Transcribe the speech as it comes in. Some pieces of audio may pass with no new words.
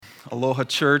Aloha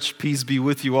Church, peace be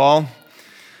with you all.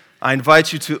 I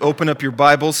invite you to open up your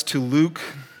Bibles to Luke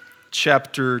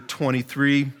chapter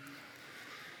 23.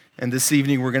 And this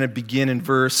evening we're going to begin in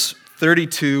verse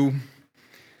 32,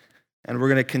 and we're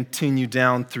going to continue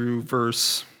down through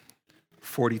verse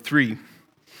 43.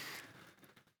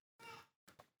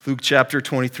 Luke chapter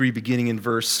 23, beginning in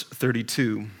verse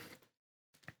 32.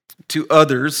 To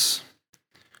others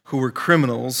who were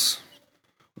criminals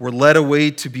were led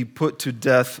away to be put to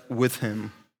death with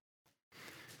him.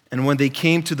 And when they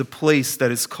came to the place that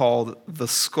is called the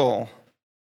Skull,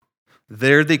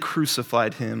 there they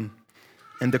crucified him,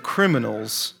 and the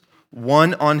criminals,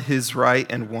 one on his right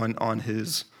and one on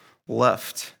his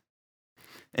left.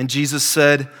 And Jesus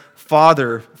said,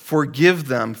 "Father, forgive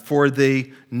them, for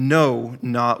they know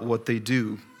not what they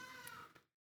do."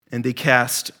 And they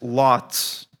cast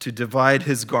lots to divide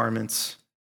his garments.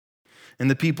 And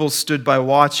the people stood by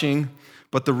watching,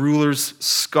 but the rulers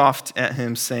scoffed at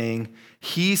him, saying,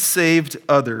 "He saved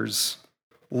others.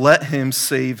 Let him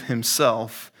save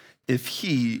himself, if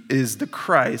he is the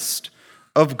Christ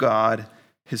of God,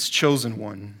 his chosen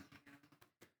one."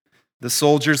 The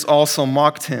soldiers also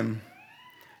mocked him,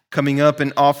 coming up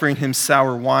and offering him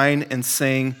sour wine and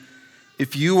saying,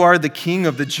 "If you are the king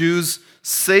of the Jews,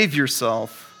 save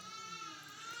yourself."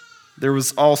 There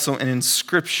was also an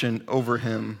inscription over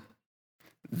him,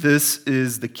 "This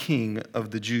is the King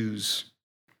of the Jews."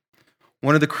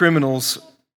 One of the criminals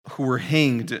who were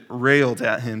hanged railed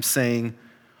at him, saying,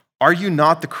 "Are you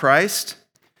not the Christ?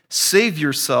 Save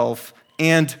yourself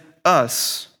and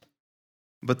us."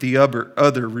 But the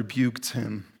other rebuked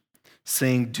him,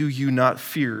 saying, "Do you not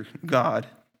fear God,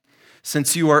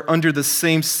 since you are under the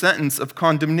same sentence of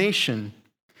condemnation?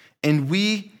 And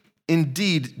we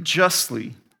indeed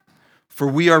justly, for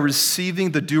we are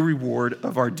receiving the due reward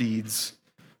of our deeds.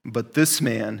 But this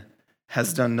man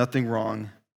has done nothing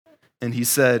wrong." And he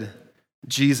said,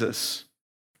 "Jesus,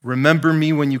 remember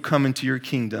me when you come into your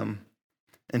kingdom."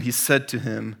 And he said to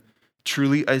him,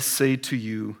 "Truly I say to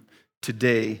you,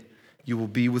 today you will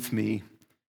be with me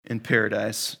in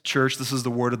paradise." Church, this is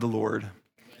the word of the Lord.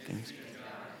 Thanks.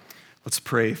 Let's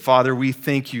pray. Father, we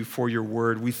thank you for your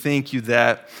word. We thank you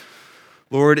that,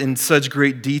 Lord, in such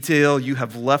great detail, you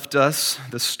have left us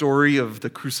the story of the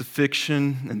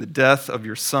crucifixion and the death of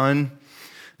your Son.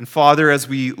 And Father, as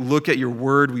we look at your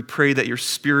word, we pray that your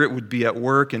Spirit would be at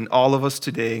work in all of us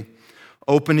today,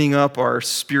 opening up our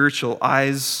spiritual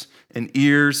eyes and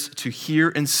ears to hear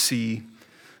and see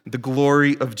the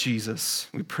glory of Jesus.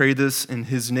 We pray this in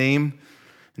his name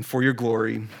and for your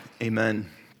glory.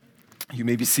 Amen. You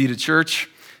may be seated, church.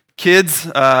 Kids,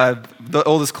 the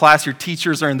oldest class, your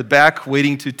teachers are in the back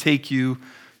waiting to take you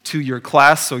to your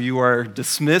class, so you are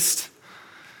dismissed.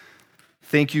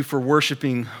 Thank you for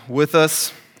worshiping with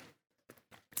us.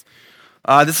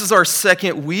 This is our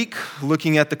second week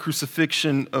looking at the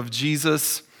crucifixion of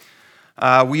Jesus.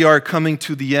 We are coming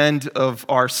to the end of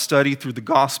our study through the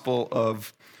Gospel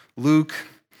of Luke.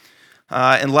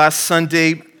 And last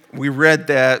Sunday, we read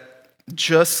that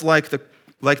just like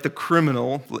a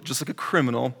criminal,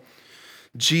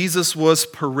 Jesus was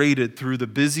paraded through the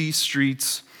busy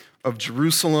streets of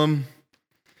Jerusalem.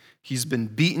 He's been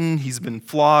beaten, he's been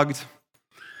flogged.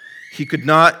 He could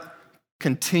not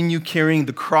continue carrying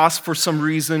the cross for some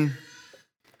reason.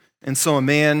 And so a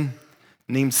man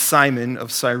named Simon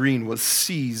of Cyrene was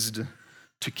seized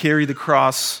to carry the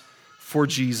cross for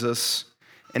Jesus.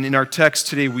 And in our text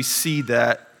today, we see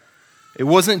that it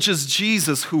wasn't just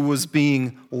Jesus who was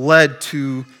being led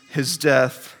to his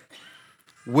death.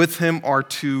 With him are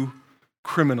two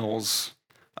criminals,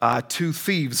 two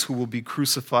thieves who will be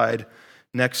crucified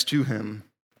next to him.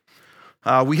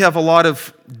 We have a lot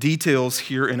of details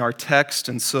here in our text,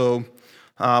 and so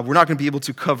we're not going to be able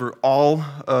to cover all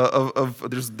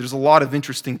there's a lot of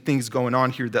interesting things going on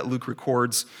here that Luke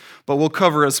records, but we'll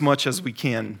cover as much as we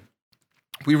can.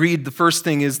 We read the first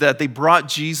thing is that they brought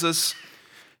Jesus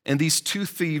and these two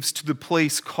thieves to the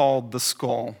place called the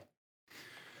Skull.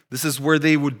 This is where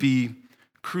they would be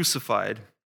crucified.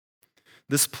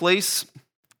 This place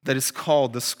that is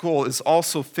called the Skull is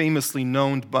also famously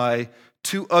known by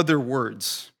two other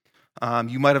words.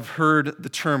 You might have heard the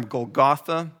term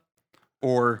Golgotha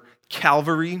or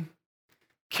Calvary.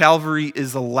 Calvary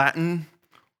is a Latin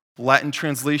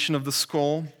translation of the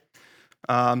skull.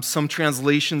 Some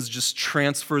translations just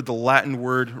transfer the Latin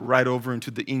word right over into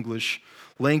the English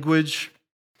language.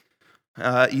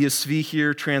 ESV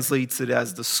here translates it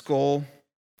as the skull.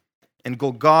 And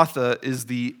Golgotha is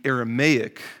the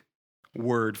Aramaic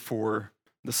word for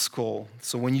the skull.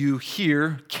 So when you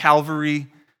hear Calvary,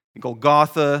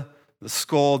 Golgotha, the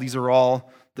skull, these are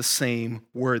all the same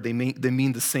word. They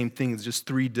mean the same thing. It's just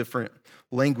three different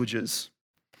languages.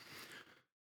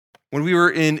 When we were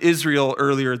in Israel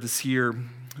earlier this year,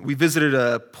 we visited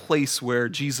a place where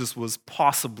Jesus was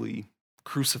possibly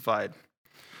crucified.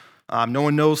 No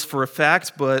one knows for a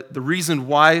fact, but the reason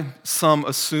why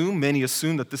many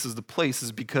assume that this is the place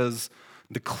is because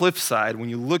the cliffside, when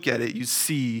you look at it, you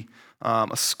see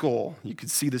a skull. You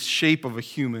could see the shape of a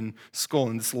human skull,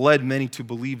 and this led many to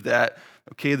believe that,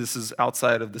 okay, this is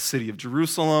outside of the city of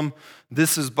Jerusalem.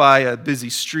 This is by a busy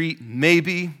street.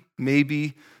 Maybe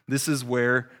this is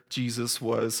where Jesus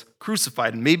was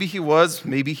crucified. And maybe he was,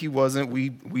 maybe he wasn't.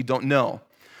 We don't know.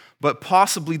 But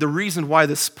possibly the reason why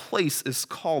this place is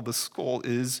called the skull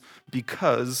is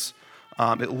because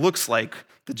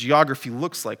the geography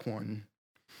looks like one.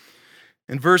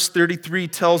 And verse 33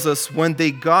 tells us, when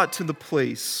they got to the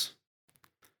place,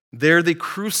 there they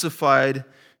crucified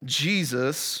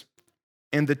Jesus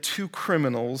and the two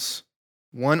criminals,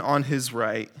 one on his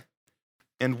right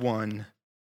and one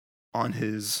on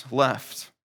his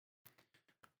left.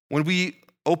 When we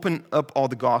open up all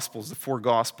the Gospels, the four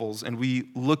Gospels, and we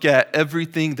look at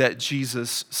everything that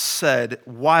Jesus said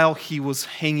while he was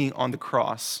hanging on the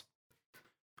cross,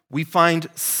 we find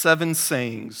 7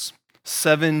 sayings,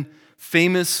 7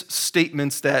 famous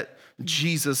statements that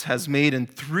Jesus has made, and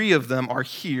 3 of them are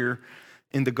here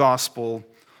in the Gospel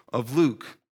of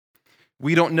Luke.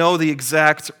 We don't know the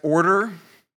exact order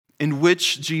in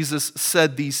which Jesus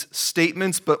said these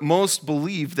statements, but most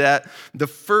believe that the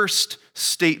first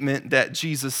statement that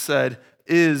Jesus said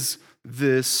is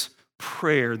this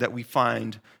prayer that we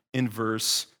find in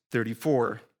verse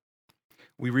 34.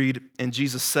 We read, and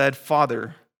Jesus said,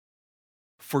 "Father,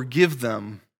 forgive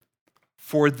them,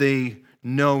 for they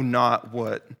know not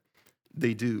what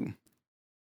they do."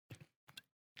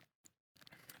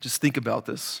 Just think about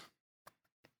this.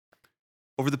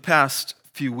 Over the past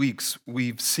few weeks,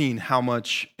 we've seen how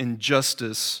much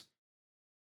injustice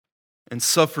and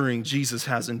suffering Jesus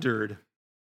has endured.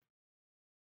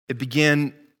 It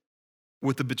began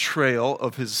with the betrayal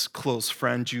of his close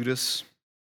friend Judas,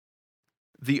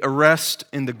 the arrest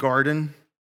in the garden,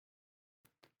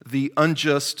 the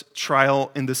unjust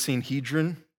trial in the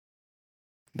Sanhedrin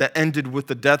that ended with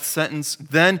the death sentence,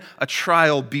 then a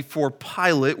trial before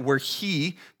Pilate where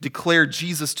he declared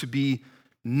Jesus to be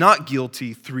not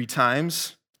guilty 3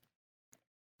 times.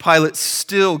 Pilate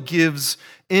still gives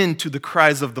in to the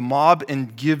cries of the mob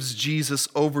and gives Jesus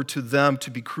over to them to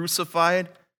be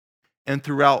crucified. And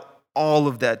throughout all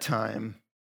of that time,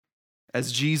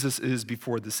 as Jesus is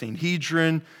before the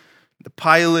Sanhedrin, the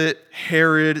Pilate,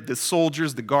 Herod, the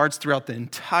soldiers, the guards, throughout the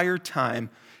entire time,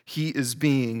 he is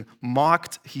being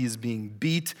mocked, he is being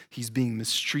beat, he's being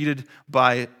mistreated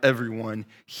by everyone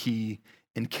he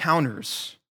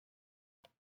encounters.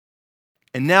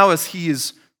 And now as he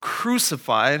is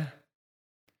crucified,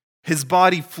 his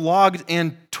body flogged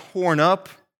and torn up,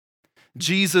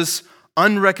 Jesus,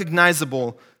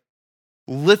 unrecognizable,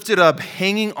 lifted up,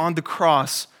 hanging on the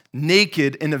cross,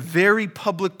 naked in a very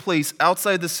public place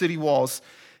outside the city walls,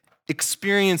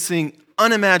 experiencing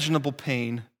unimaginable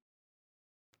pain,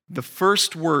 the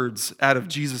first words out of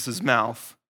Jesus'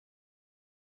 mouth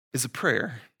is a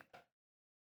prayer.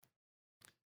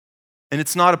 And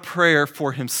it's not a prayer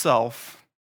for himself.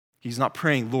 He's not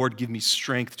praying, "Lord, give me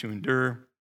strength to endure."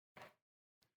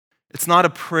 It's not a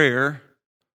prayer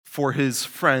for his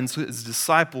friends, his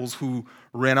disciples who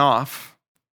ran off.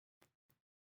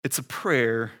 It's a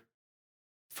prayer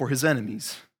for his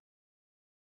enemies.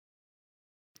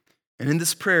 And in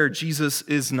this prayer, Jesus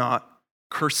is not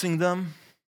cursing them.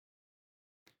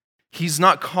 He's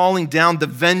not calling down the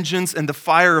vengeance and the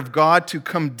fire of God to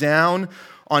come down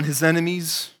on his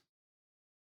enemies.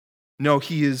 No,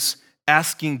 he is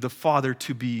asking the Father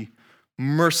to be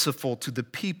merciful to the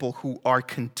people who are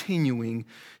continuing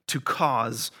to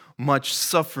cause much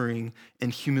suffering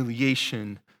and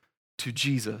humiliation to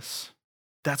Jesus.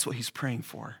 That's what he's praying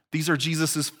for. These are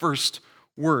Jesus' first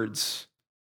words.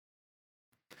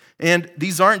 And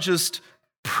these aren't just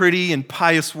pretty and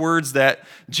pious words that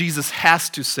Jesus has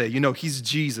to say. You know, he's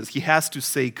Jesus. He has to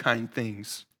say kind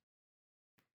things.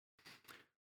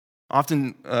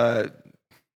 Often,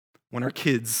 when our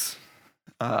kids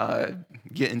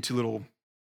get into little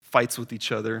fights with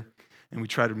each other and we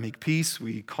try to make peace,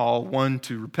 we call one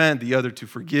to repent, the other to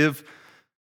forgive.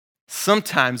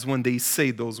 Sometimes when they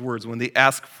say those words, when they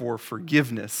ask for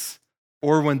forgiveness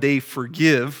or when they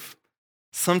forgive,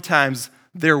 sometimes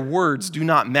their words do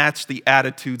not match the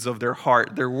attitudes of their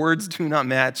heart. Their words do not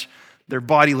match their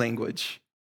body language.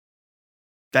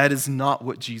 That is not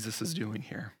what Jesus is doing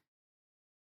here.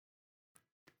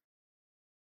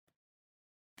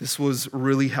 This was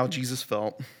really how Jesus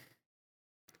felt.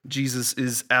 Jesus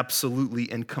is absolutely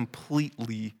and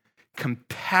completely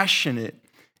compassionate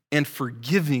and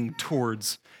forgiving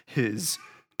towards his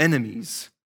enemies.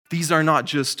 These are not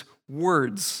just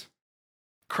words.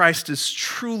 Christ is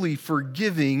truly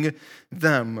forgiving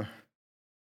them.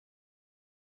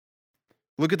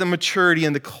 Look at the maturity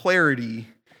and the clarity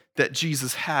that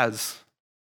Jesus has.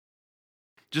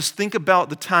 Just think about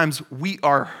the times we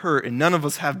are hurt, and none of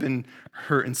us have been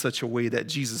hurt in such a way that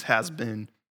Jesus has been.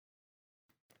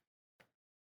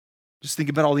 Just think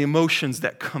about all the emotions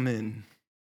that come in.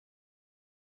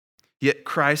 Yet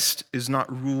Christ is not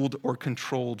ruled or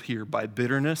controlled here by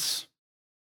bitterness.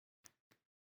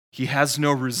 He has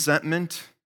no resentment.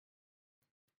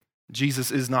 Jesus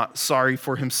is not sorry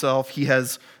for himself. He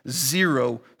has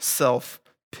zero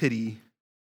self-pity.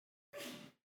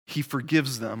 He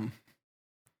forgives them,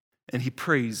 and he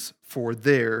prays for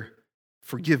their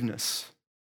forgiveness.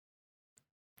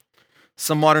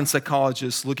 Some modern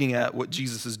psychologists looking at what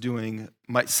Jesus is doing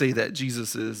might say that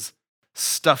Jesus is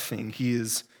stuffing, he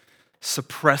is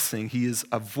suppressing, he is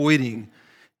avoiding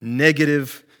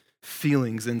negative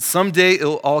feelings, and someday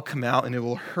it'll all come out and it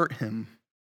will hurt him.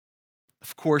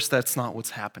 Of course, that's not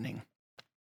what's happening.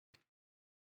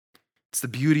 It's the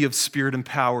beauty of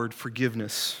Spirit-empowered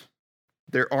forgiveness.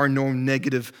 There are no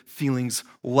negative feelings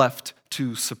left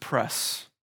to suppress.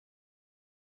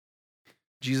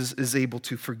 Jesus is able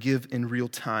to forgive in real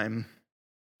time.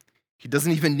 He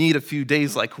doesn't even need a few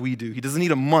days like we do. He doesn't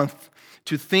need a month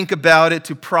to think about it,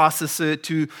 to process it,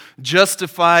 to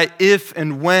justify if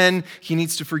and when he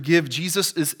needs to forgive.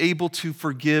 Jesus is able to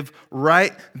forgive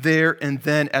right there and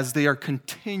then as they are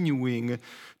continuing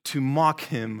to mock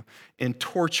him and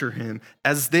torture him.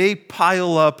 As they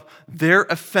pile up their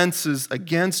offenses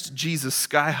against Jesus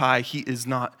sky high, he is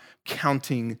not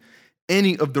counting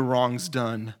any of the wrongs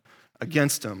done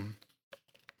against him.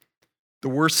 The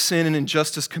worst sin and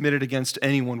injustice committed against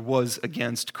anyone was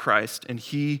against Christ, and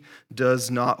he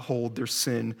does not hold their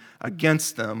sin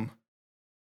against them.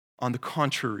 On the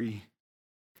contrary,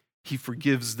 he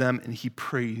forgives them and he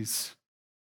prays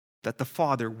that the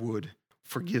Father would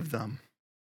forgive them.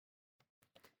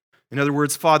 In other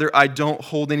words, Father, I don't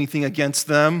hold anything against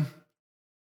them.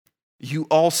 You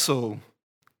also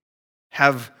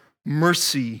have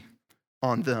mercy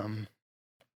on them.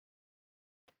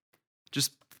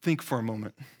 Just think for a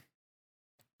moment.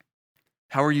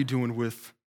 How are you doing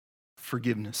with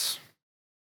forgiveness?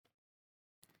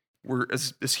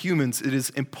 As humans, it is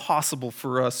impossible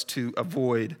for us to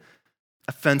avoid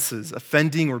offenses,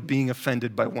 offending or being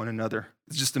offended by one another.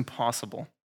 It's just impossible.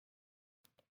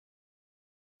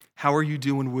 How are you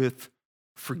doing with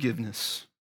forgiveness?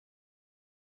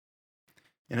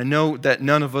 And I know that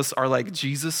none of us are like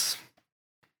Jesus,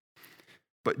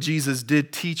 but Jesus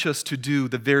did teach us to do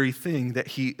the very thing that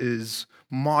he is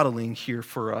modeling here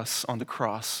for us on the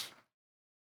cross.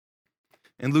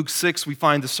 In Luke 6, we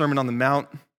find the Sermon on the Mount,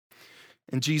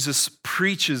 and Jesus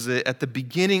preaches it at the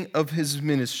beginning of his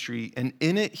ministry, and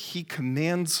in it he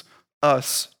commands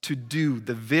us to do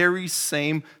the very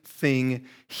same thing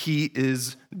he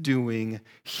is doing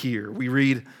here. We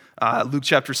read Luke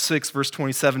chapter 6, verse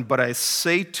 27, "But I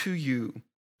say to you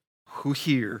who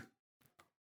hear,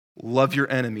 love your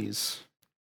enemies.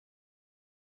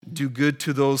 Do good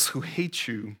to those who hate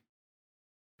you.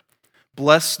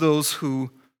 Bless those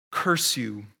who curse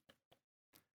you.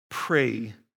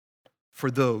 Pray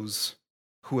for those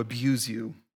who abuse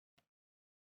you."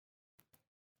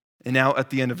 And now at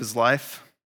the end of his life,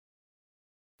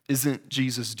 isn't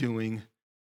Jesus doing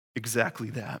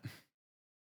exactly that?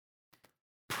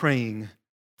 Praying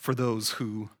for those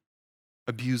who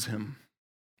abuse him.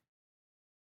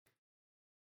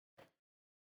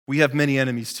 We have many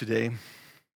enemies today.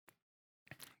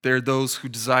 There are those who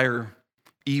desire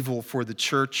evil for the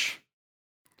church,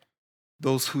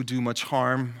 those who do much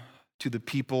harm to the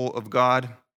people of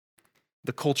God.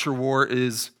 The culture war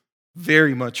is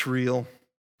very much real.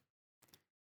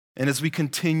 And as we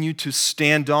continue to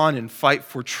stand on and fight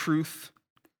for truth,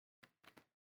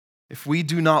 if we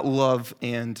do not love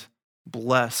and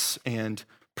bless and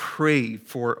pray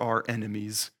for our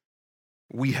enemies,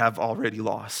 we have already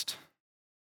lost.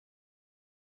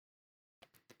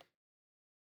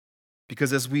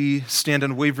 Because as we stand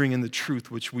unwavering in the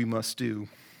truth, which we must do,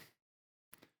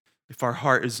 if our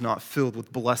heart is not filled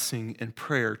with blessing and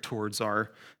prayer towards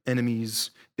our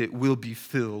enemies, it will be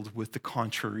filled with the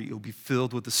contrary. It will be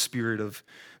filled with the spirit of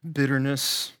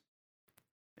bitterness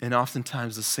and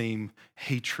oftentimes the same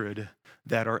hatred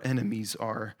that our enemies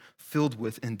are filled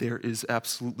with. And there is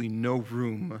absolutely no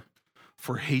room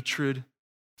for hatred,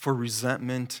 for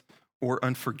resentment, or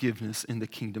unforgiveness in the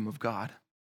kingdom of God.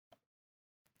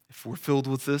 if we're filled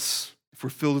with this, if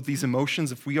we're filled with these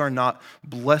emotions, if we are not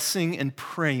blessing and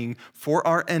praying for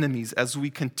our enemies as we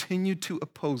continue to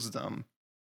oppose them,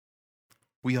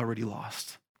 we already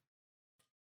lost.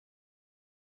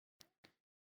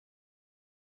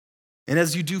 And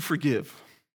as you do forgive,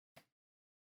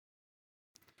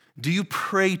 do you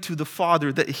pray to the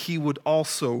Father that he would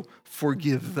also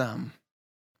forgive them?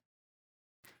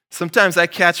 Sometimes I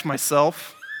catch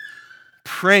myself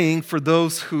praying for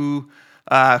those who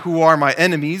are my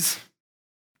enemies,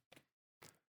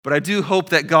 but I do hope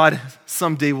that God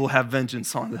someday will have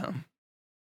vengeance on them.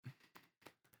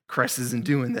 Christ isn't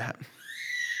doing that.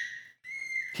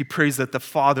 He prays that the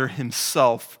Father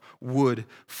himself would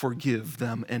forgive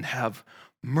them and have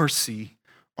mercy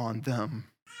on them.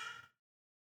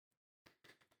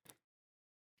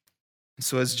 And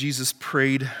so as Jesus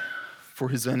prayed for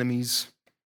his enemies,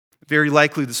 very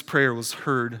likely this prayer was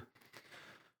heard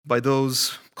by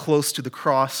those close to the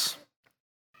cross.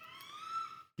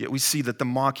 Yet we see that the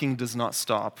mocking does not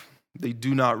stop. They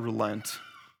do not relent.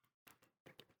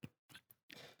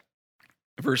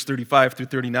 Verse 35 through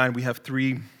 39, we have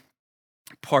three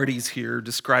parties here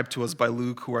described to us by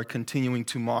Luke who are continuing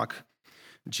to mock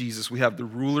Jesus. We have the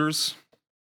rulers,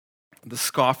 the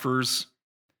scoffers,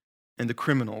 and the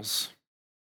criminals.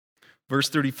 Verse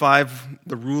 35,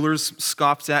 the rulers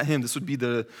scoffed at him. This would be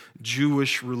the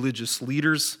Jewish religious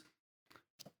leaders.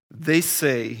 They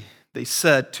said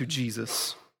to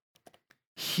Jesus,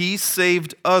 "He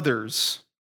saved others.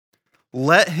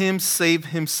 Let him save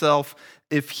himself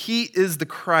if he is the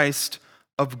Christ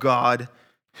of God,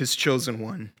 his chosen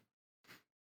one."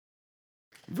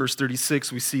 Verse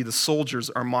 36, we see the soldiers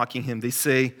are mocking him. They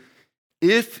say,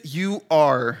 "If you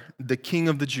are the King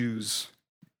of the Jews,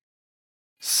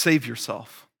 save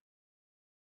yourself."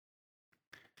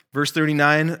 Verse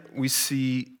 39, we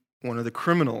see one of the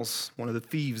criminals, one of the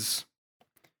thieves.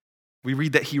 We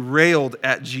read that he railed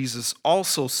at Jesus,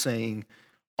 also saying,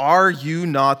 "Are you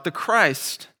not the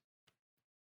Christ?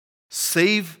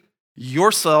 Save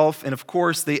yourself." And of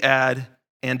course, they add,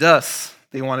 "and us."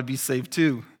 They want to be saved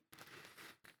too.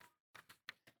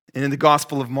 And in the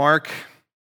Gospel of Mark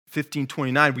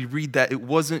 15:29, we read that it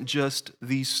wasn't just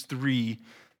these three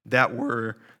that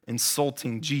were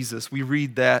insulting Jesus. We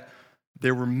read that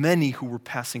there were many who were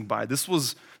passing by.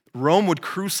 Rome would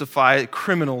crucify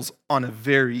criminals on a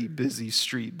very busy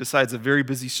street, besides a very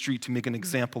busy street to make an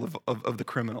example of the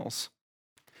criminals.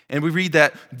 And we read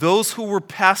that those who were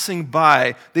passing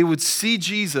by, they would see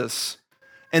Jesus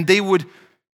and they would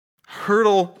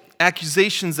hurl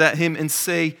accusations at him and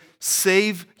say,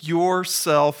 "Save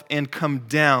yourself and come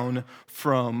down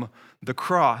from the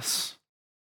cross."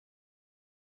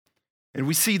 And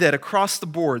we see that across the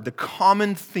board, the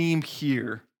common theme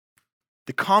here,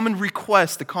 the common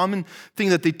request, the common thing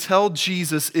that they tell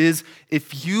Jesus is,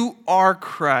 if you are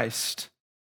Christ,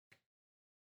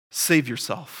 save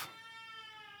yourself.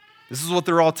 This is what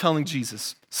they're all telling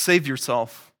Jesus. Save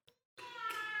yourself.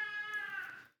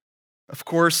 Of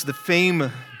course, the fame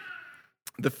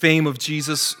of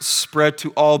Jesus spread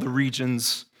to all the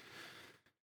regions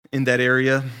in that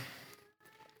area.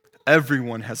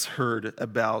 Everyone has heard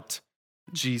about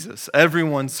Jesus.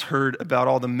 Everyone's heard about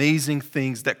all the amazing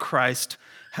things that Christ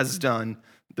has done.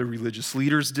 The religious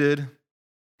leaders did.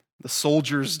 The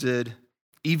soldiers did.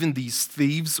 Even these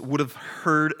thieves would have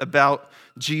heard about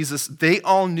Jesus. They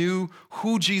all knew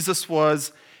who Jesus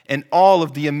was and all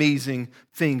of the amazing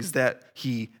things that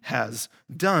he has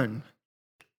done.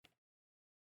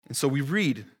 And so we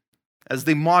read, as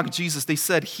they mocked Jesus, they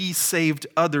said, "He saved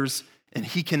others and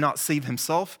he cannot save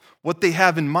himself." What they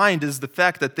have in mind is the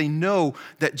fact that they know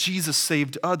that Jesus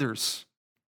saved others.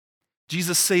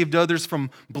 Jesus saved others from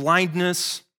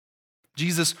blindness.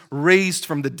 Jesus raised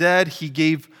from the dead. He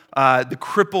gave the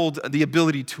crippled the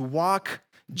ability to walk.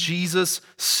 Jesus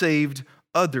saved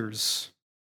others.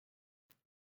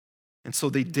 And so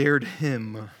they dared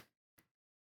him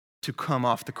to come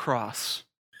off the cross.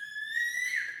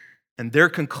 And their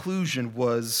conclusion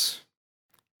was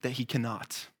that he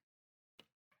cannot.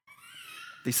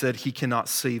 They said he cannot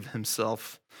save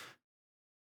himself.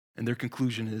 And their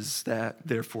conclusion is that,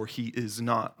 therefore, he is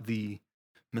not the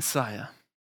Messiah.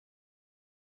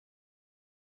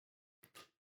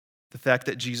 The fact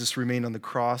that Jesus remained on the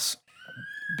cross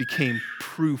became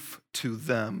proof to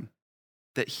them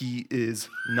that he is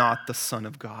not the Son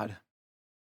of God.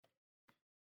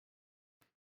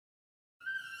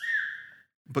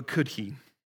 But could he?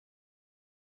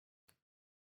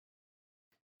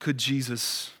 Could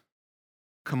Jesus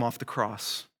come off the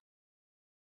cross?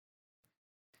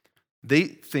 They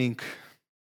think,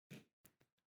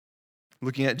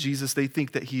 looking at Jesus, they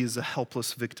think that he is a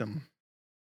helpless victim.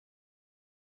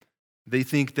 They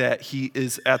think that he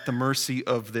is at the mercy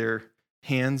of their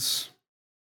hands.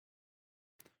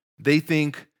 They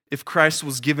think if Christ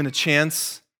was given a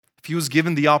chance, if he was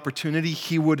given the opportunity,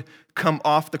 he would come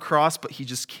off the cross, but he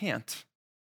just can't.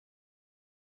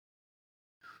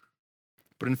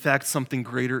 But in fact, something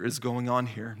greater is going on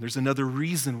here. There's another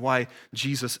reason why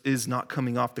Jesus is not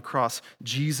coming off the cross.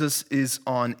 Jesus is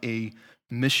on a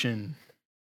mission.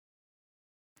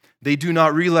 They do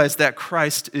not realize that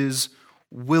Christ is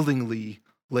willingly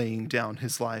laying down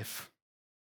his life.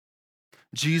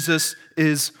 Jesus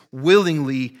is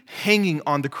willingly hanging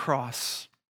on the cross.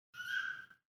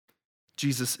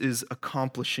 Jesus is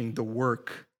accomplishing the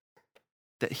work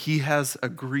that he has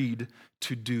agreed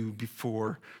to do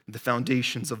before the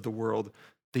foundations of the world.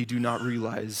 They do not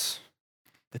realize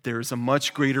that there is a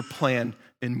much greater plan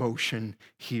in motion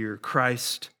here.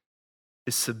 Christ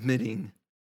is submitting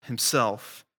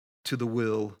himself to the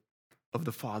will of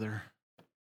the Father.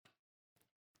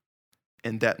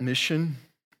 And that mission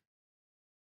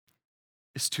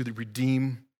is to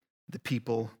redeem the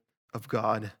people of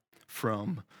God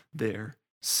from their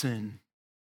sin.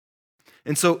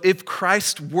 And so if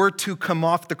Christ were to come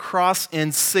off the cross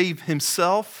and save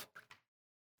himself,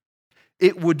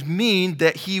 it would mean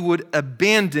that he would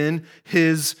abandon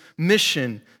his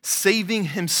mission. Saving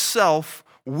himself,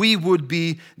 we would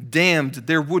be damned.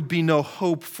 There would be no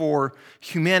hope for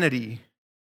humanity.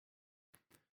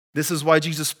 This is why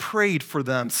Jesus prayed for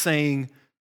them, saying,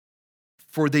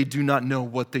 "For they do not know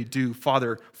what they do.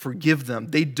 Father, forgive them.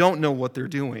 They don't know what they're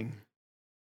doing."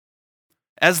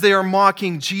 As they are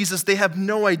mocking Jesus, they have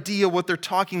no idea what they're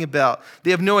talking about.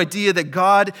 They have no idea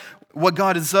that what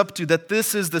God is up to, that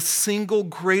this is the single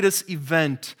greatest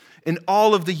event in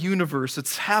all of the universe.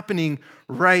 It's happening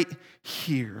right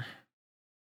here.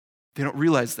 They don't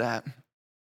realize that.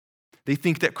 They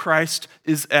think that Christ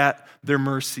is at their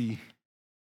mercy.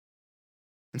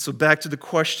 And so back to the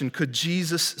question, could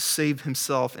Jesus save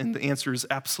himself? And the answer is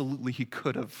absolutely, he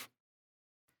could have.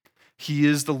 He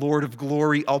is the Lord of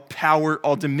glory. All power,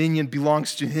 all dominion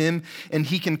belongs to him, and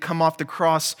he can come off the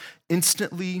cross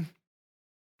instantly.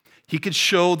 He could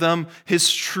show them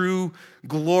his true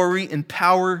glory and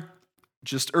power.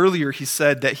 Just earlier, he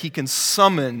said that he can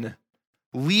summon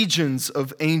legions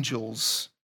of angels,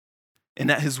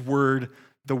 and at his word,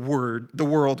 the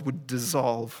world would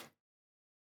dissolve.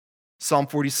 Psalm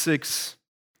 46,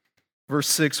 verse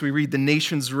 6, we read, "The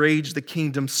nations rage, the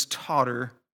kingdoms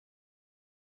totter.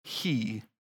 He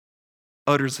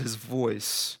utters his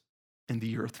voice, and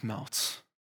the earth melts."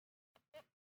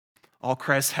 All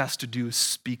Christ has to do is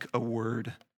speak a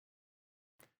word,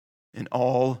 and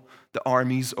all the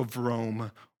armies of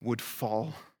Rome would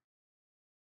fall.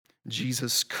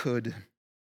 Jesus could,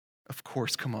 of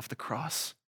course, come off the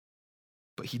cross,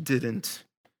 but he didn't,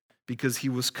 because he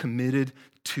was committed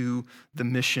to the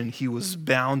mission. He was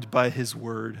bound by his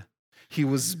word. He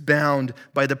was bound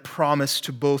by the promise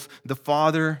to both the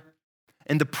Father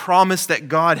and the promise that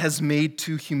God has made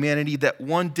to humanity that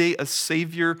one day a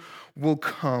Savior will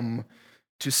come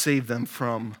to save them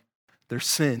from their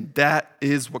sin. That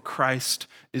is what Christ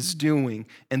is doing.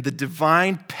 And the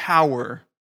divine power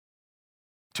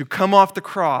to come off the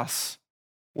cross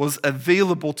was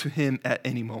available to him at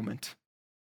any moment.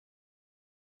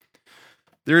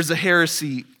 There's a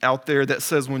heresy out there that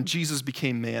says when Jesus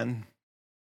became man,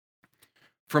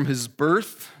 from his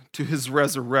birth to his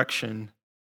resurrection,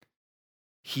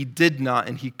 he did not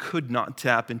and he could not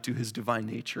tap into his divine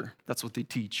nature. That's what they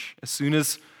teach. As soon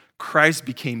as Christ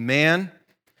became man,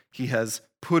 he has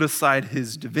put aside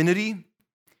his divinity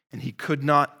and he could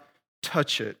not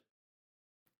touch it.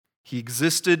 He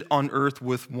existed on earth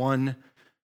with one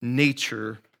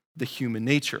nature, the human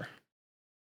nature.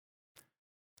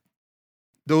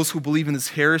 Those who believe in this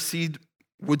heresy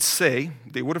would say,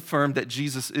 they would affirm that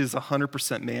Jesus is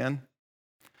 100% man,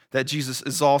 that Jesus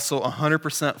is also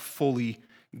 100% fully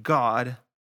God,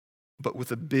 but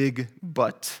with a big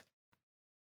but.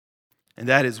 And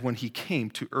that is when he came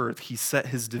to earth, he set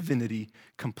his divinity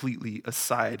completely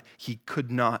aside. He could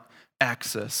not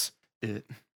access it.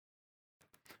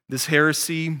 This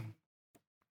heresy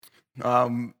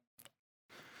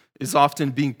is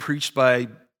often being preached by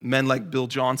men like Bill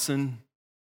Johnson.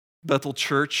 Bethel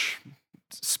Church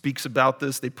speaks about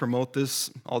this. They promote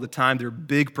this all the time. They're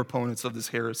big proponents of this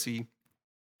heresy.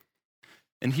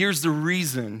 And here's the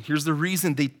reason. Here's the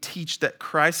reason they teach that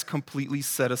Christ completely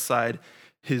set aside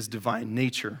his divine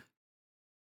nature.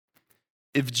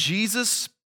 If Jesus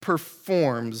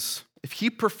if he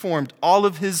performed all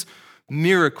of his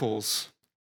miracles,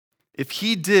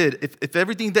 if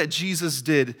everything that Jesus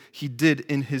did, he did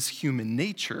in his human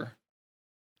nature,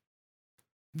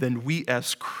 then we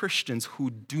as Christians who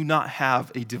do not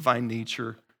have a divine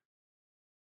nature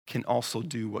can also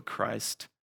do what Christ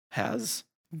has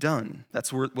done.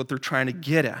 That's what they're trying to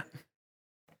get at.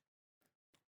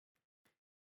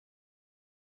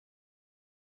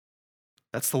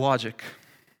 That's the logic.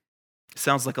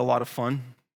 Sounds like a lot of fun,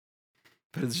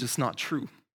 but it's just not true.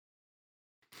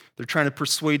 They're trying to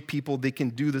persuade people they can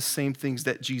do the same things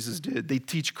that Jesus did. They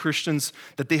teach Christians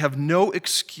that they have no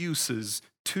excuses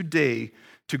today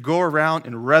to go around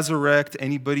and resurrect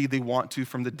anybody they want to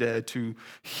from the dead, to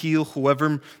heal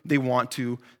whoever they want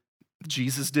to.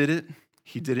 Jesus did it.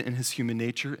 He did it in his human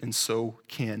nature, and so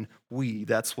can we.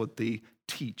 That's what they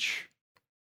teach.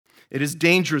 It is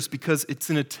dangerous because it's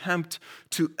an attempt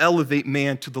to elevate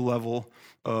man to the level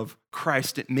of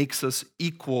Christ. It makes us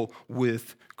equal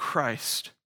with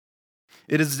Christ.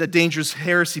 It is a dangerous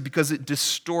heresy because it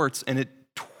distorts and it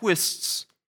twists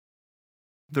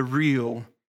the real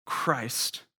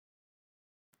Christ.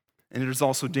 And it is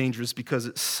also dangerous because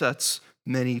it sets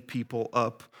many people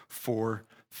up for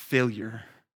failure.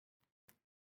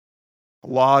 A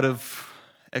lot of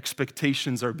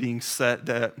expectations are being set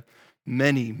that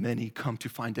many come to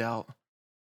find out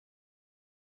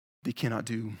they cannot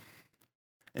do.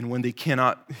 And when they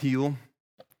cannot heal,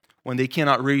 when they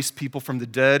cannot raise people from the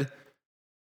dead,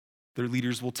 their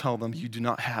leaders will tell them, you do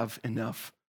not have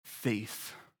enough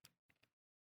faith.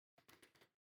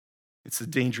 It's a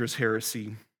dangerous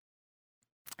heresy.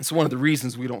 It's one of the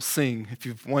reasons we don't sing, if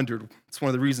you've wondered, it's one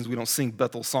of the reasons we don't sing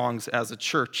Bethel songs as a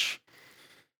church.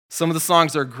 Some of the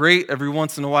songs are great. Every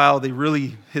once in a while, they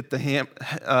really hit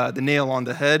the nail on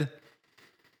the head.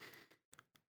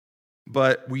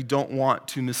 But we don't want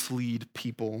to mislead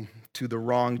people to the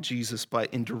wrong Jesus by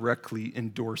indirectly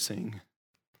endorsing.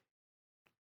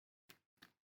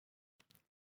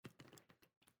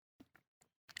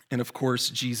 And of course,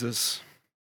 Jesus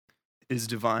is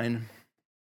divine,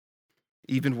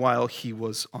 even while he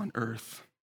was on earth.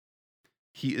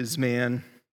 He is man,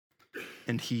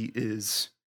 and he is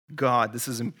God. This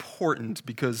is important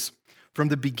because from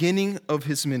the beginning of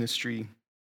his ministry,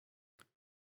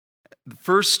 the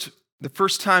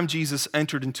first time Jesus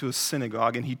entered into a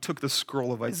synagogue and he took the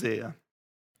scroll of Isaiah,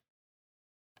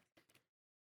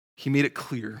 he made it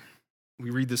clear. We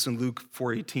read this in Luke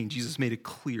 4:18. Jesus made it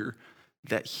clear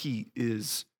that he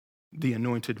is the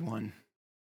anointed one,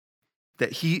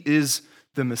 that he is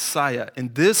the Messiah.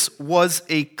 And this was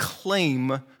a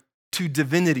claim to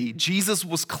divinity. Jesus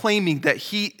was claiming that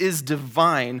he is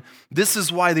divine. This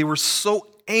is why they were so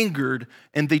angered,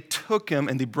 and they took him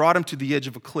and they brought him to the edge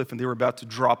of a cliff, and they were about to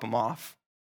drop him off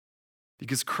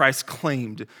because Christ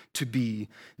claimed to be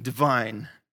divine.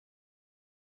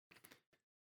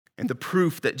 And the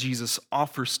proof that Jesus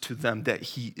offers to them that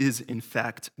he is, in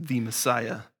fact, the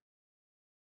Messiah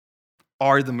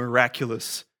are the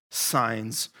miraculous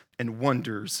signs and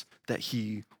wonders that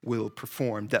he will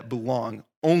perform that belong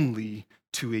only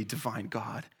to a divine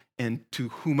God and to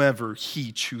whomever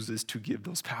he chooses to give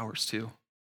those powers to.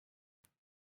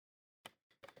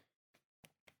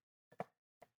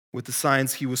 With the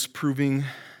signs, he was proving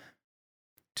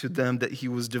to them that he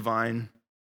was divine.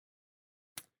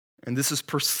 And this is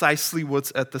precisely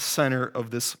what's at the center of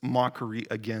this mockery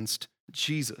against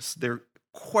Jesus. They're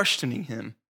questioning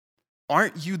him.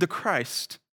 Aren't you the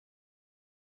Christ?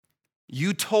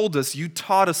 You told us, you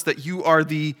taught us that you are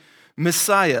the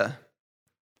Messiah.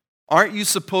 Aren't you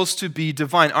supposed to be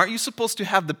divine? Aren't you supposed to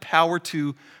have the power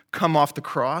to come off the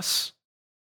cross?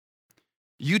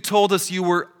 You told us you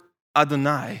were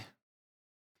Adonai.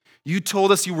 You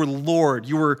told us you were Lord.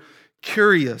 You were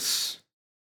Kyrios.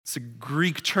 It's a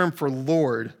Greek term for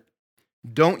Lord.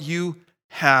 Don't you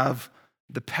have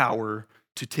the power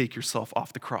to take yourself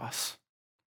off the cross?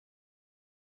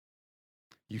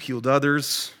 You healed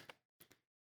others.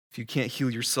 If you can't heal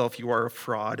yourself, you are a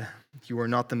fraud. You are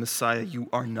not the Messiah. You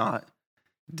are not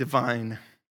divine.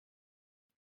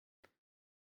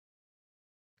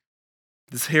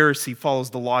 This heresy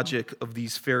follows the logic of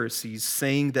these Pharisees,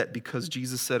 saying that because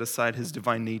Jesus set aside his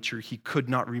divine nature, he could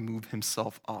not remove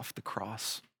himself off the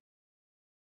cross.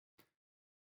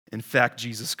 In fact,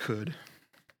 Jesus could.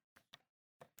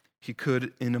 He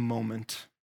could in a moment.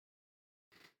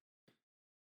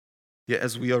 Yet,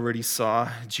 as we already saw,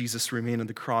 Jesus remained on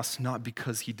the cross not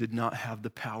because he did not have the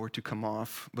power to come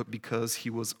off, but because he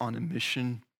was on a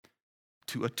mission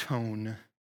to atone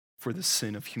for the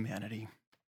sin of humanity.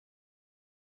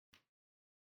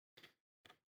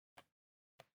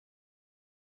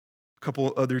 A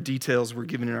couple other details were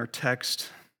given in our text.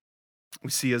 We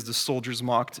see as the soldiers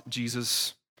mocked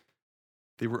Jesus,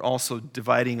 they were also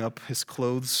dividing up his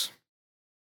clothes,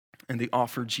 and they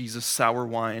offered Jesus sour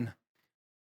wine,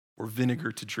 or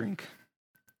vinegar to drink.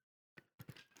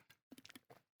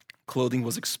 Clothing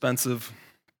was expensive.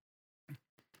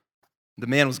 The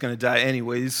man was going to die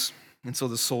anyways, and so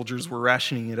the soldiers were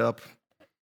rationing it up.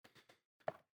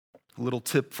 A little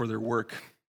tip for their work.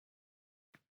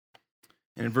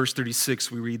 And in verse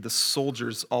 36, we read, the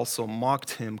soldiers also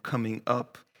mocked him, coming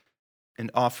up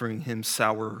and offering him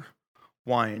sour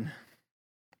wine.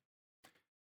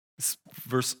 This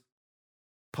verse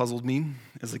puzzled me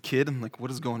as a kid. I'm like, what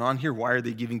is going on here? Why are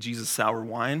they giving Jesus sour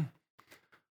wine?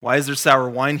 Why is there sour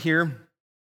wine here?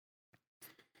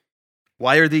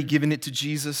 Why are they giving it to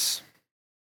Jesus?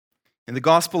 In the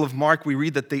Gospel of Mark, we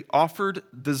read that they offered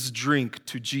this drink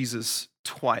to Jesus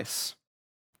twice.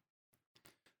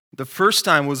 The first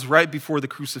time was right before the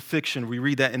crucifixion. We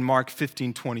read that in Mark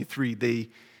 15:23. They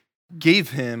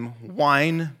gave him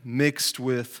wine mixed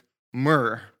with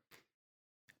myrrh.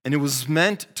 And it was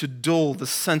meant to dull the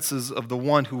senses of the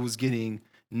one who was getting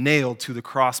nailed to the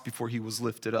cross before he was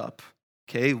lifted up.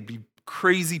 Okay, it would be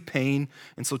crazy pain.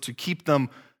 And so to keep them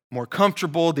more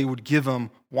comfortable, they would give him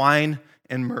wine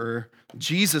and myrrh.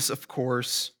 Jesus, of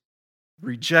course,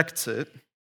 rejects it.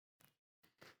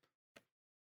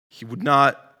 He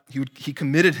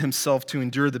committed himself to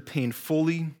endure the pain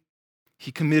fully.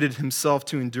 He committed himself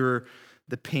to endure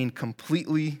the pain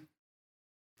completely.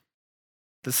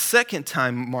 The second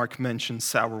time Mark mentions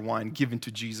sour wine given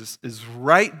to Jesus is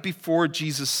right before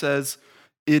Jesus says,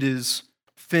 it is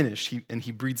finished.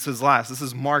 He breathes his last. This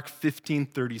is Mark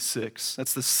 15:36.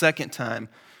 That's the second time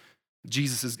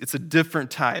it's a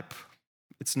different type.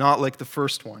 It's not like the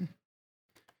first one.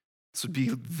 This would be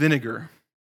vinegar.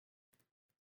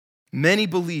 Many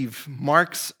believe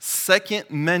Mark's second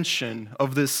mention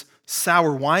of this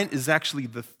sour wine is actually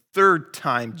the third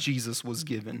time Jesus was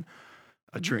given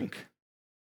a drink.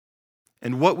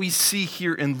 And what we see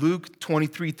here in Luke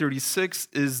 23:36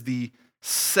 is the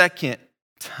second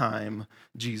time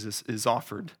Jesus is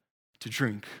offered to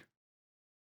drink.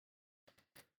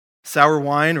 Sour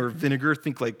wine or vinegar,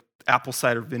 think like apple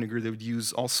cider vinegar. They would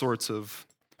use all sorts of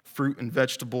fruit and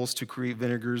vegetables to create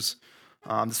vinegars.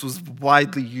 This was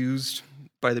widely used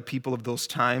by the people of those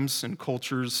times and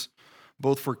cultures,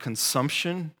 both for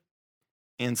consumption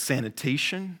and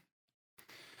sanitation.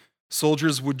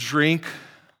 Soldiers would drink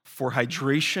for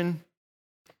hydration,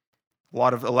 a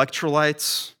lot of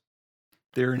electrolytes.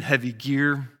 They're in heavy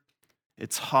gear.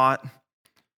 It's hot.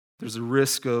 There's a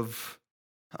risk of,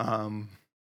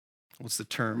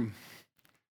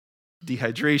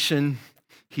 dehydration,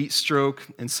 heat stroke.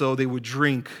 And so they would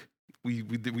drink.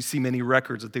 We see many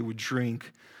records that they would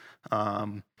drink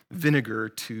vinegar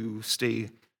to stay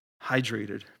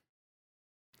hydrated.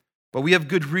 But we have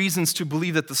good reasons to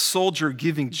believe that the soldier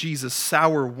giving Jesus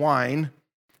sour wine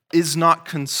is not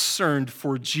concerned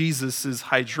for Jesus'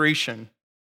 hydration.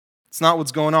 It's not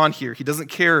what's going on here. He doesn't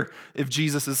care if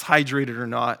Jesus is hydrated or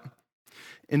not.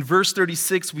 In verse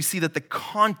 36, we see that the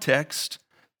context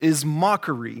is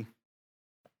mockery.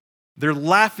 They're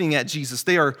laughing at Jesus.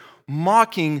 They are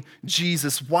mocking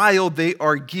Jesus while they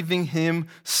are giving him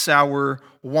sour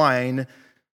wine.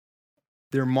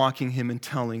 They're mocking him and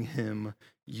telling him,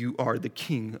 you are the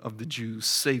king of the Jews.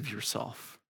 Save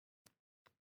yourself.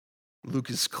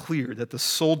 Luke is clear that the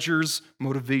soldier's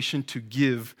motivation to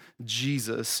give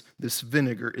Jesus this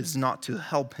vinegar is not to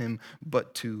help him,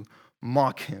 but to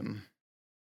mock him.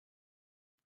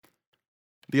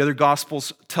 The other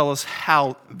Gospels tell us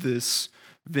how this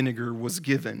vinegar was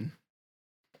given.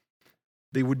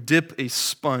 They would dip a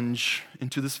sponge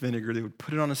into this vinegar, they would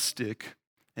put it on a stick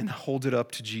and hold it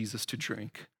up to Jesus to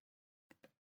drink.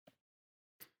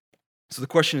 So the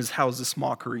question is, how is this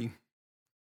mockery?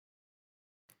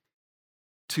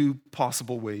 Two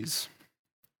possible ways.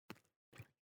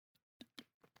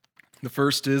 The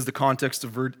first is the context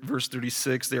of verse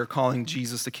 36. They are calling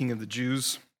Jesus the King of the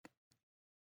Jews.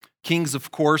 Kings,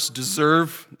 of course,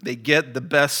 they get the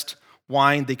best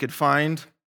wine they could find.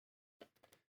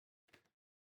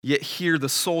 Yet here the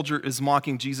soldier is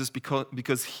mocking Jesus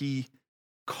because he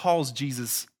calls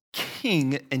Jesus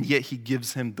king, and yet he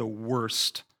gives him the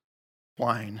worst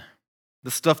wine.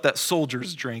 The stuff that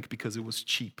soldiers drank because it was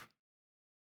cheap.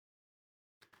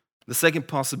 The second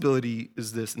possibility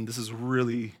is this, and this is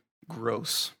really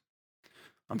gross.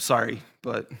 I'm sorry,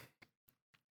 but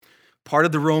part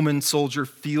of the Roman soldier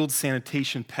field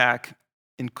sanitation pack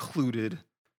included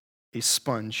a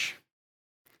sponge.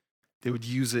 They would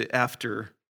use it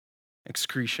after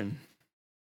excretion.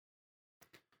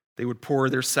 They would pour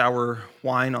their sour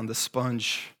wine on the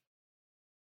sponge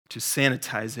to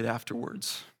sanitize it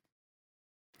afterwards.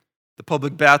 The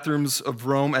public bathrooms of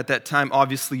Rome at that time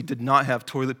obviously did not have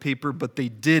toilet paper, but they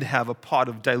did have a pot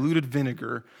of diluted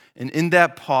vinegar, and in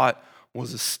that pot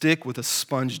was a stick with a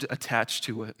sponge attached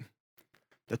to it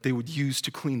that they would use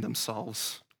to clean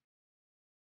themselves.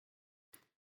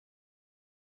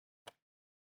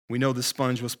 We know the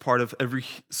sponge was part of every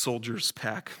soldier's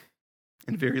pack,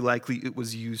 and very likely it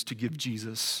was used to give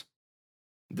Jesus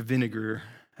the vinegar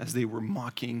as they were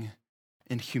mocking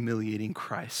and humiliating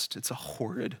Christ. It's a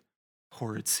horrid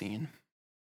scene.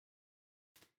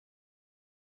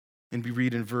 And we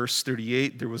read in verse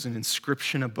 38, there was an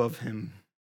inscription above him.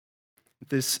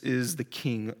 This is the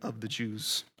King of the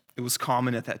Jews. It was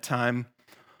common at that time,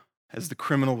 as the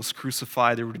criminal was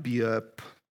crucified, there would be a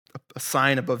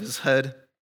sign above his head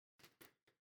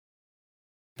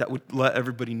that would let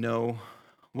everybody know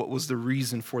what was the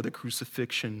reason for the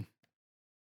crucifixion,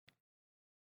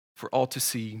 for all to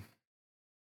see.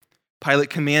 Pilate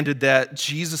commanded that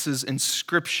Jesus'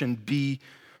 inscription be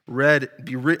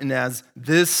written as,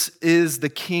 "This is the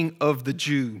King of the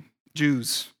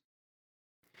Jews."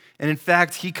 And in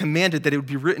fact, he commanded that it would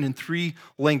be written in 3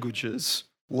 languages: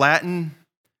 Latin,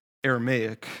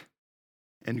 Aramaic,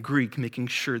 and Greek, making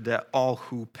sure that all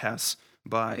who pass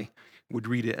by would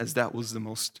read it, as that was the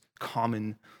most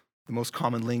common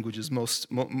languages.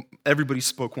 Everybody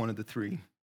spoke one of the 3.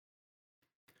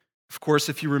 Of course,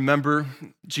 if you remember,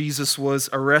 Jesus was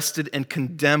arrested and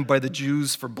condemned by the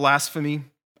Jews for blasphemy,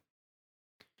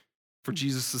 for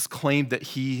Jesus' claim that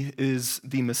he is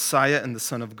the Messiah and the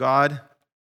Son of God,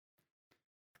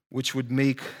 which would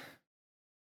make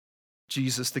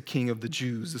Jesus the King of the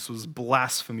Jews. This was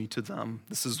blasphemy to them.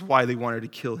 This is why they wanted to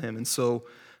kill him. And so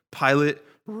Pilate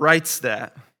writes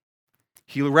that.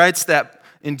 He writes that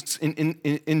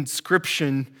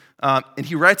inscription, and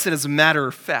he writes it as a matter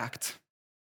of fact.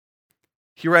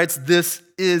 He writes, "This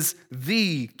is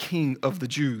the King of the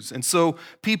Jews." And so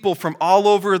people from all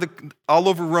over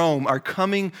Rome are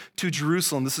coming to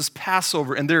Jerusalem. This is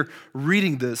Passover, and they're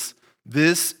reading this.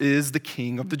 This is the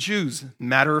King of the Jews.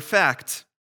 Matter of fact.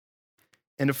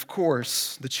 And of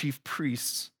course, the chief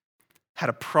priests had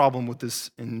a problem with this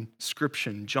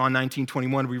inscription. John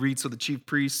 19:21, we read, "So the chief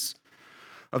priests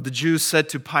of the Jews said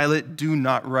to Pilate, 'Do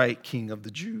not write King of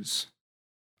the Jews,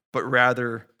 but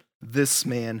rather, this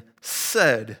man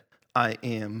said, I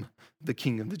am the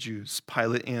King of the Jews.'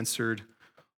 Pilate answered,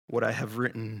 'What I have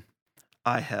written,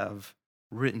 I have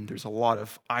written.'" There's a lot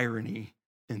of irony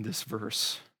in this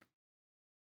verse.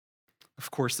 Of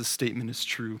course, this statement is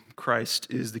true. Christ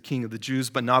is the King of the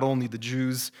Jews, but not only the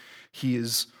Jews, he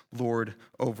is Lord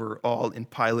over all, and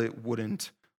Pilate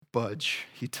wouldn't budge.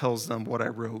 He tells them, "What I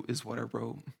wrote is what I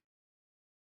wrote."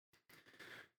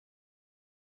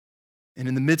 And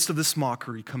in the midst of this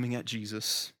mockery coming at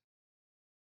Jesus,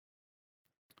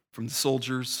 from the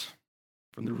soldiers,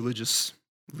 from the religious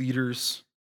leaders,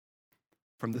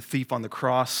 from the thief on the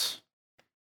cross,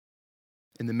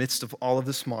 in the midst of all of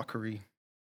this mockery,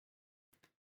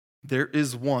 there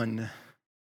is one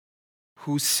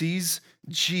who sees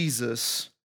Jesus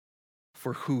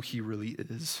for who he really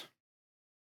is.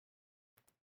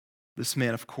 This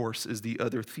man, of course, is the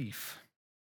other thief.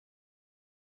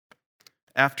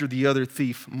 After the other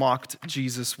thief mocked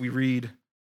Jesus, we read,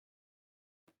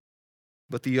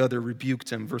 "But the other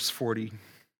rebuked him," verse 40,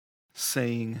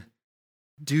 saying,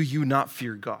 "Do you not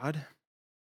fear God,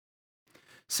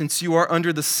 since you are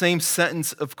under the same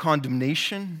sentence of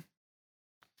condemnation?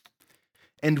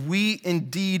 And we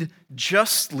indeed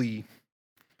justly,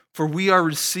 for we are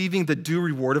receiving the due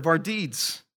reward of our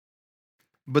deeds.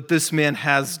 But this man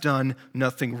has done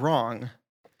nothing wrong."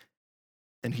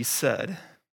 And he said,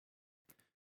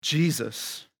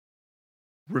 "Jesus,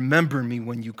 remember me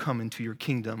when you come into your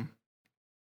kingdom."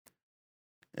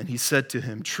 And he said to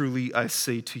him, "Truly I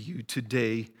say to you,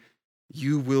 today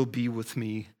you will be with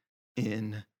me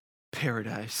in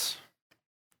paradise."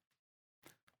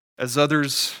 As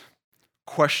others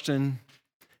question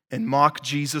and mock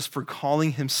Jesus for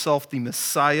calling himself the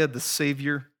Messiah, the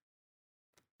Savior,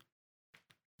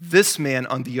 this man,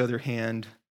 on the other hand,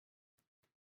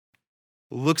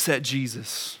 looks at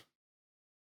Jesus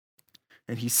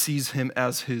and he sees him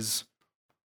as his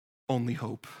only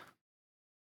hope.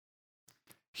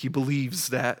 He believes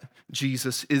that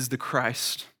Jesus is the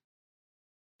Christ,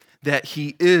 that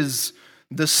he is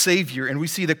the Savior. And we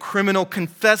see the criminal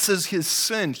confesses his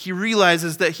sin. He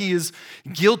realizes that he is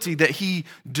guilty, that he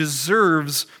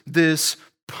deserves this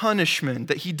punishment,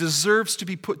 that he deserves to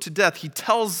be put to death. He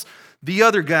tells the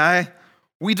other guy,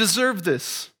 "We deserve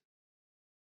this.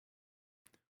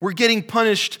 We're getting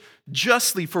punished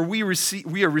justly, for we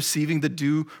are receiving the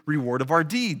due reward of our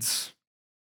deeds."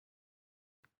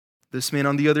 This man,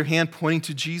 on the other hand, pointing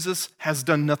to Jesus, has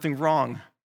done nothing wrong.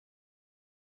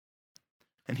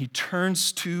 And he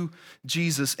turns to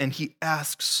Jesus and he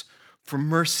asks for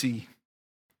mercy.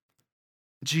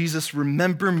 Jesus,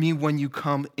 remember me when you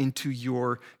come into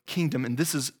your kingdom. And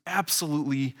this is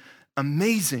absolutely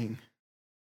amazing.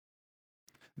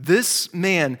 This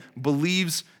man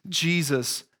believes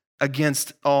Jesus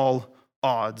against all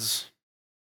odds.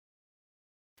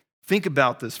 Think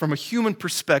about this from a human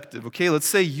perspective, okay? Let's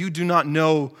say you do not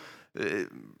know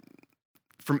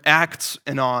from Acts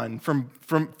and on,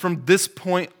 from this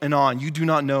point and on, you do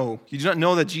not know. You do not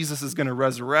know that Jesus is going to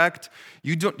resurrect.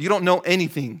 You don't know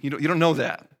anything. You don't know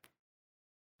that.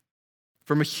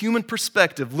 From a human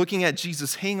perspective, looking at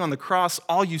Jesus hanging on the cross,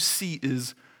 all you see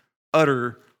is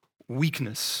utter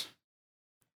weakness.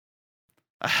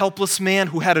 A helpless man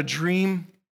who had a dream,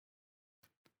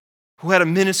 who had a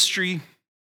ministry,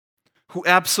 who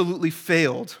absolutely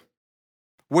failed.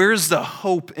 Where's the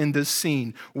hope in this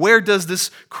scene? Where does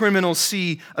this criminal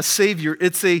see a savior?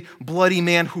 It's a bloody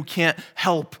man who can't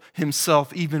help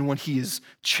himself even when he is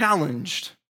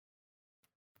challenged.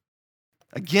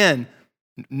 Again,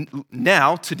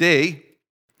 now, today,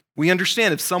 we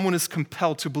understand if someone is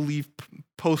compelled to believe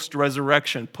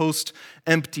post-resurrection,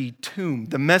 post-empty tomb,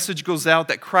 the message goes out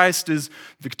that Christ is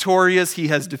victorious. He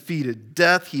has defeated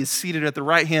death. He is seated at the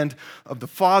right hand of the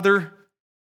Father.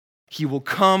 He will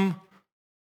come.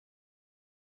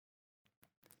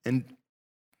 And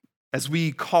as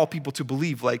we call people to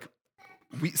believe, I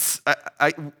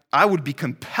would be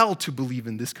compelled to believe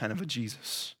in this kind of a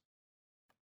Jesus.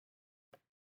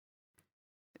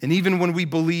 And even when we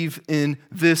believe in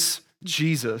this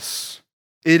Jesus,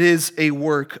 it is a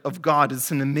work of God.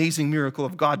 It's an amazing miracle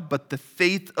of God, but the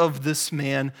faith of this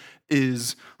man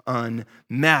is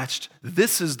unmatched.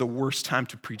 This is the worst time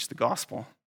to preach the gospel.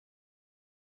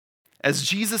 As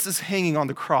Jesus is hanging on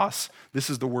the cross, this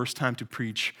is the worst time to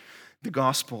preach the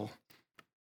gospel.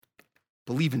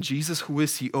 Believe in Jesus. Who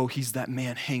is he? Oh, he's that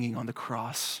man hanging on the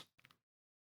cross.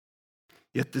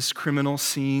 Yet this criminal,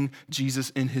 seeing Jesus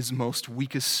in his most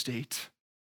weakest state,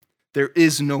 there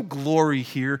is no glory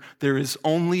here. There is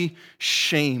only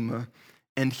shame,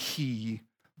 and he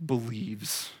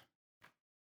believes.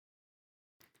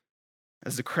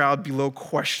 As the crowd below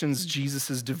questions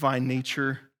Jesus' divine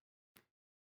nature,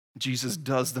 Jesus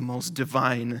does the most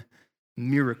divine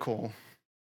miracle.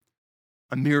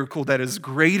 A miracle that is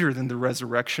greater than the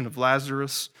resurrection of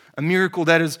Lazarus. A miracle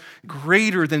that is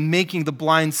greater than making the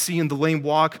blind see and the lame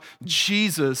walk.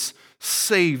 Jesus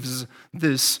saves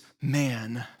this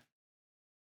man.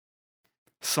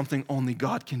 Something only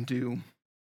God can do.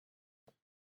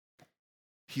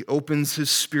 He opens his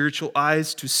spiritual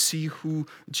eyes to see who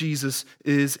Jesus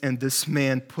is, and this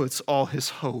man puts all his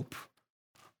hope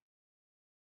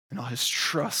and all his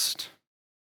trust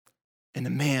in a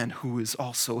man who is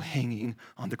also hanging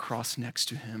on the cross next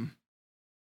to him.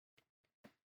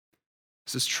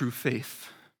 This is true faith.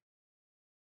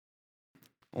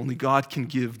 Only God can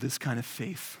give this kind of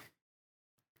faith.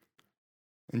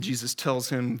 And Jesus tells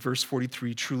him, verse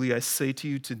 43, truly I say to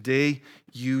you, today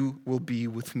you will be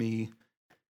with me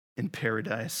in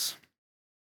paradise.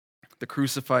 The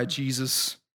crucified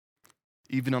Jesus,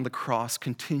 even on the cross,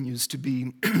 continues to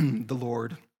be the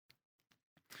Lord.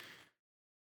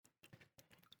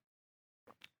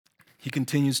 He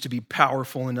continues to be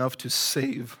powerful enough to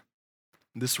save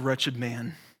this wretched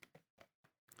man,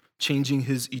 changing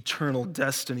his eternal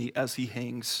destiny as he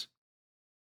hangs.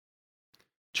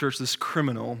 Church, this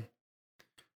criminal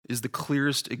is the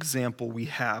clearest example we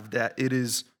have that it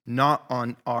is not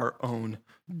on our own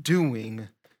doing.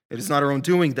 It is not our own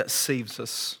doing that saves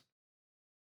us.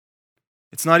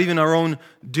 It's not even our own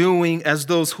doing as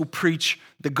those who preach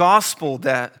the gospel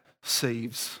that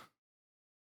saves.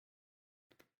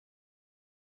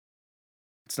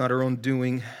 It's not our own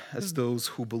doing as those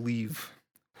who believe,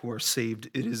 who are saved.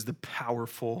 It is the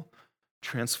powerful,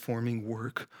 transforming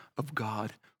work of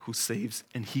God who saves,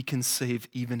 and he can save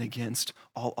even against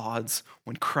all odds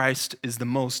when Christ is the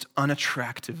most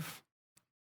unattractive.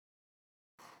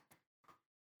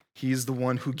 He is the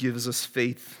one who gives us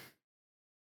faith.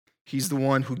 He's the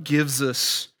one who gives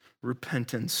us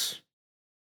repentance.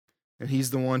 And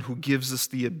he's the one who gives us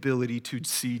the ability to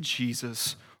see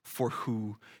Jesus for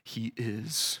who he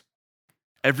is.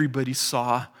 Everybody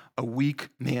saw a weak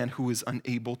man who is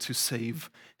unable to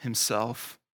save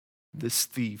himself. This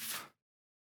thief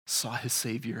saw his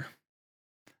Savior.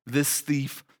 This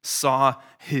thief saw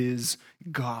his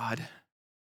God.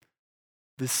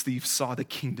 This thief saw the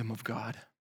kingdom of God.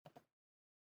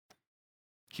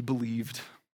 He believed.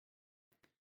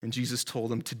 And Jesus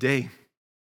told him, today,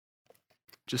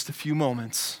 just a few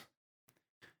moments,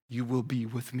 you will be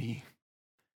with me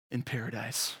in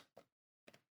paradise.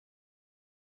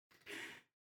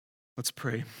 Let's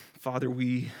pray. Father,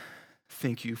 we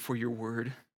thank you for your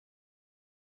word.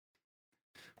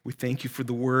 We thank you for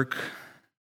the work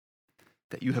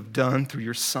that you have done through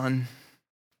your Son.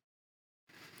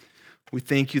 We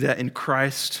thank you that in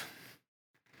Christ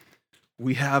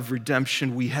we have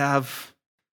redemption, we have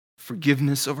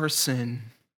forgiveness of our sin.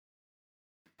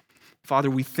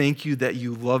 Father, we thank you that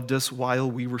you loved us while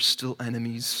we were still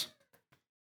enemies.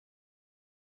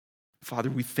 Father,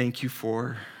 we thank you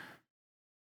for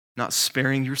not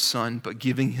sparing your Son, but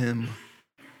giving him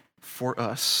for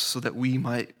us so that we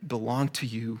might belong to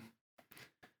you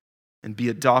and be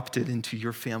adopted into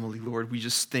your family, Lord. We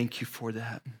just thank you for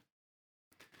that.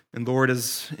 And Lord,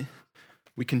 as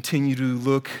we continue to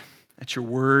look at your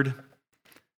word,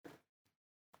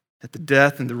 at the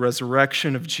death and the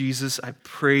resurrection of Jesus, I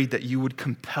pray that you would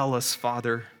compel us,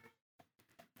 Father,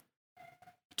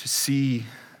 to see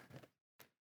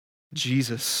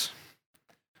Jesus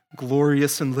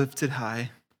glorious and lifted high,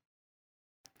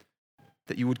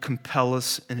 that you would compel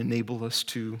us and enable us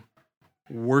to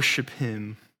worship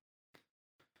him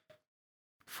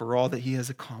for all that he has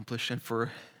accomplished and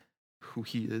for who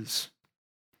he is.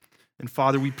 And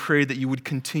Father, we pray that you would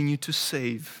continue to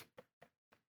save.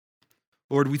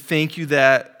 Lord, we thank you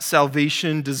that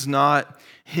salvation does not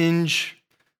hinge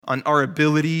on our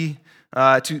ability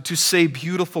to say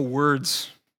beautiful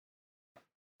words,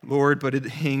 Lord, but it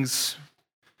hangs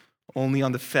only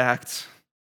on the fact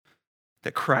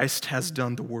that Christ has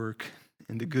done the work.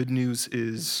 And the good news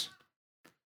is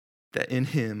that in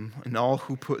him, and all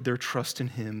who put their trust in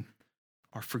him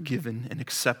are forgiven and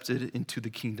accepted into the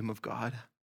kingdom of God.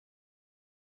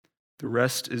 The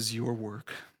rest is your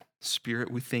work. Spirit,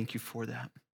 we thank you for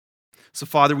that. So,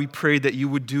 Father, we pray that you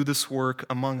would do this work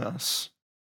among us,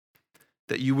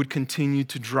 that you would continue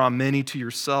to draw many to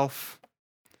yourself,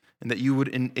 and that you would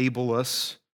enable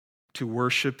us to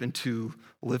worship and to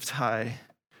lift high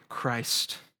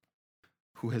Christ,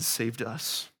 who has saved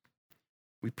us.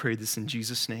 We pray this in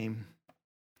Jesus' name.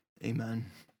 Amen.